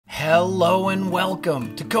Hello and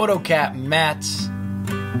welcome to CotoCat Mets.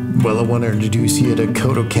 Well, I want to introduce you to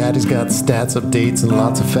CotoCat. He's got stats, updates, and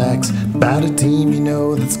lots of facts about a team you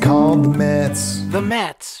know that's called the Mets. The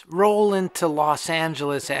Mets roll into Los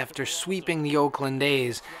Angeles after sweeping the Oakland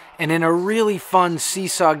A's, and in a really fun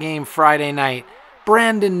seesaw game Friday night,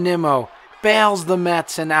 Brandon Nimmo bails the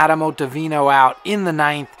Mets and Adam Ottavino out in the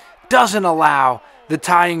ninth, doesn't allow the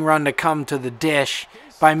tying run to come to the dish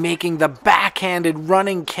by making the backhanded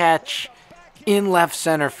running catch in left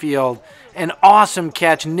center field. An awesome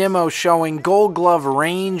catch. Nimmo showing Gold Glove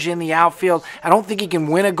range in the outfield. I don't think he can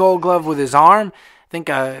win a Gold Glove with his arm. I think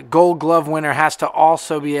a Gold Glove winner has to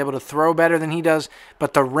also be able to throw better than he does,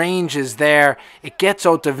 but the range is there. It gets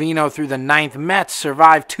Ottavino through the ninth. Mets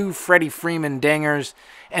survive two Freddie Freeman dingers,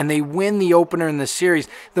 and they win the opener in the series.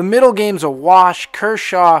 The middle game's a wash.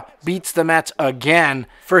 Kershaw beats the Mets again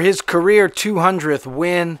for his career 200th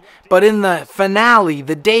win, but in the finale,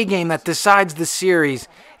 the day game that decides the series,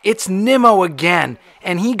 it's Nimmo again,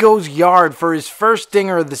 and he goes yard for his first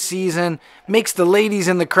dinger of the season, makes the ladies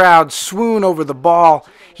in the crowd swoon over the ball.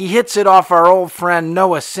 He hits it off our old friend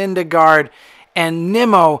Noah Syndergaard, and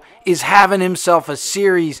Nimmo is having himself a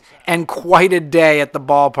series and quite a day at the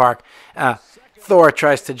ballpark. Thor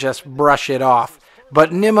tries to just brush it off.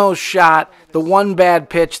 But Nimmo's shot, the one bad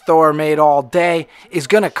pitch Thor made all day, is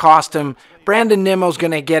going to cost him. Brandon Nimmo's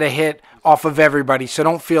going to get a hit off of everybody, so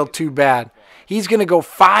don't feel too bad. He's going to go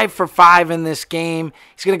 5 for 5 in this game.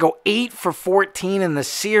 He's going to go 8 for 14 in the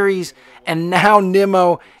series. And now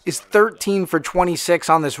Nimmo is 13 for 26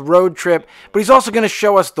 on this road trip. But he's also going to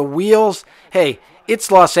show us the wheels. Hey,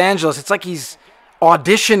 it's Los Angeles. It's like he's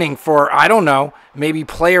auditioning for, I don't know, maybe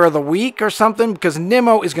player of the week or something, because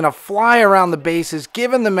Nimmo is going to fly around the bases,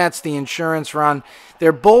 giving the Mets the insurance run.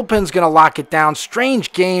 Their bullpen's going to lock it down.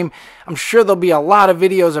 Strange game. I'm sure there'll be a lot of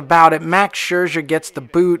videos about it. Max Scherzer gets the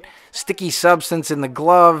boot. Sticky substance in the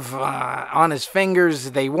glove on his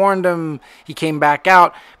fingers. They warned him. He came back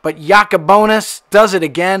out. But Yacobonis does it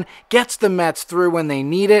again, gets the Mets through when they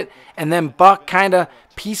need it, and then Buck kind of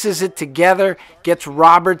pieces it together, gets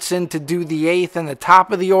Robertson to do the eighth and the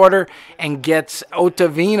top of the order, and gets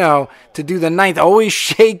Ottavino to do the ninth. Always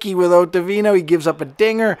shaky with Ottavino. He gives up a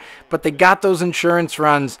dinger, but they got those insurance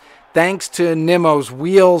runs thanks to Nimmo's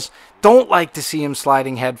wheels. Don't like to see him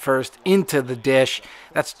sliding headfirst into the dish.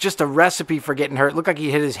 That's just a recipe for getting hurt. Looked like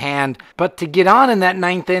he hit his hand. But to get on in that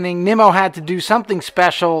ninth inning, Nimmo had to do something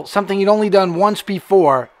special, something he'd only done once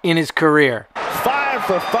before in his career. 5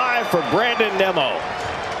 for 5 for Brandon Nimmo.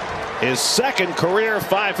 His second career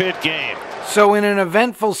 5-hit game. So in an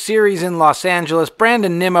eventful series in Los Angeles,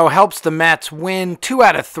 Brandon Nimmo helps the Mets win 2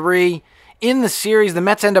 out of 3. In the series, the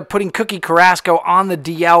Mets end up putting Cookie Carrasco on the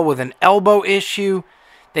DL with an elbow issue.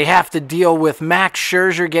 They have to deal with Max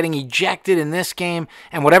Scherzer getting ejected in this game,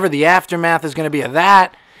 and whatever the aftermath is going to be of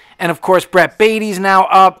that. And, of course, Brett Beatty's now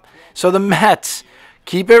up. So the Mets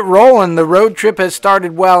keep it rolling. The road trip has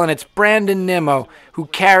started well, and it's Brandon Nimmo who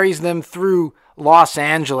carries them through Los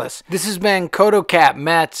Angeles. This has been CotoCat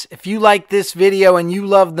Mets. If you like this video and you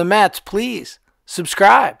love the Mets, please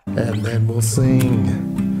subscribe. And then we'll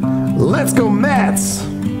sing, "Let's Go Mets!"